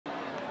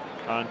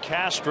on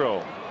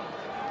Castro.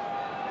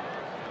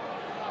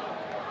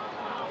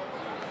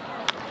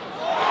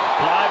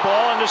 Fly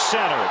ball into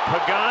center.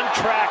 Pagan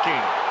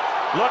tracking.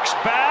 Looks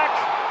back.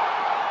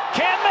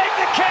 Can't make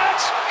the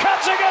catch.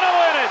 Cubs are going to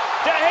win it.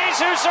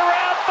 DeJesus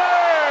around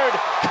third.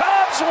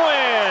 Cubs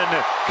win.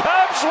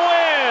 Cubs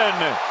win.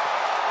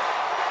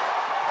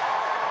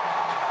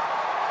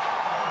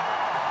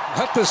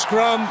 Let the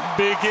scrum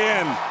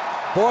begin.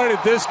 Boy,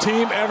 did this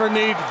team ever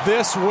need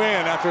this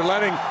win after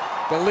letting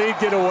the lead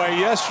get away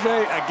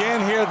yesterday.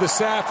 Again here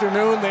this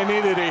afternoon, they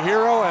needed a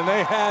hero, and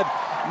they had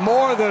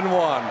more than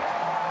one.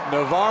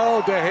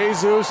 Navarro,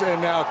 DeJesus,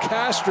 and now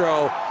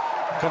Castro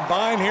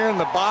combine here in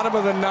the bottom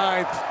of the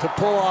ninth to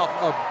pull off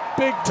a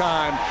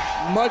big-time,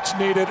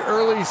 much-needed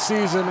early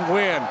season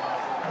win.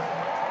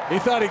 He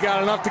thought he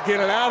got enough to get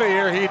it out of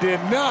here. He did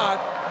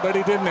not, but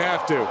he didn't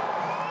have to.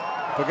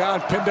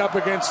 Pagan pinned up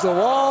against the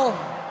wall.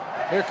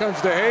 Here comes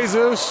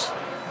DeJesus.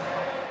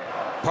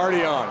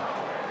 Party on.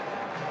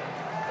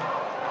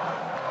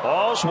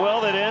 All's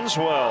well that ends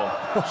well.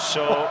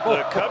 So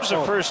the Cubs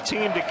are first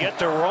team to get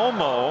to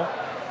Romo,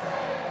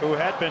 who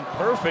had been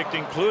perfect,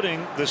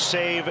 including the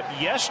save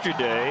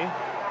yesterday,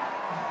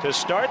 to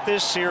start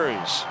this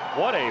series.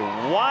 What a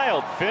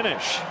wild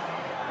finish.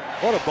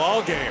 What a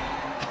ball game.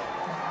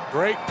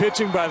 Great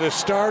pitching by the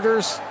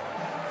starters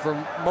for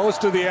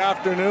most of the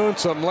afternoon.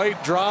 Some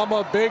late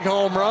drama, big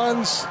home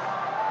runs.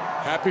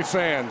 Happy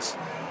fans.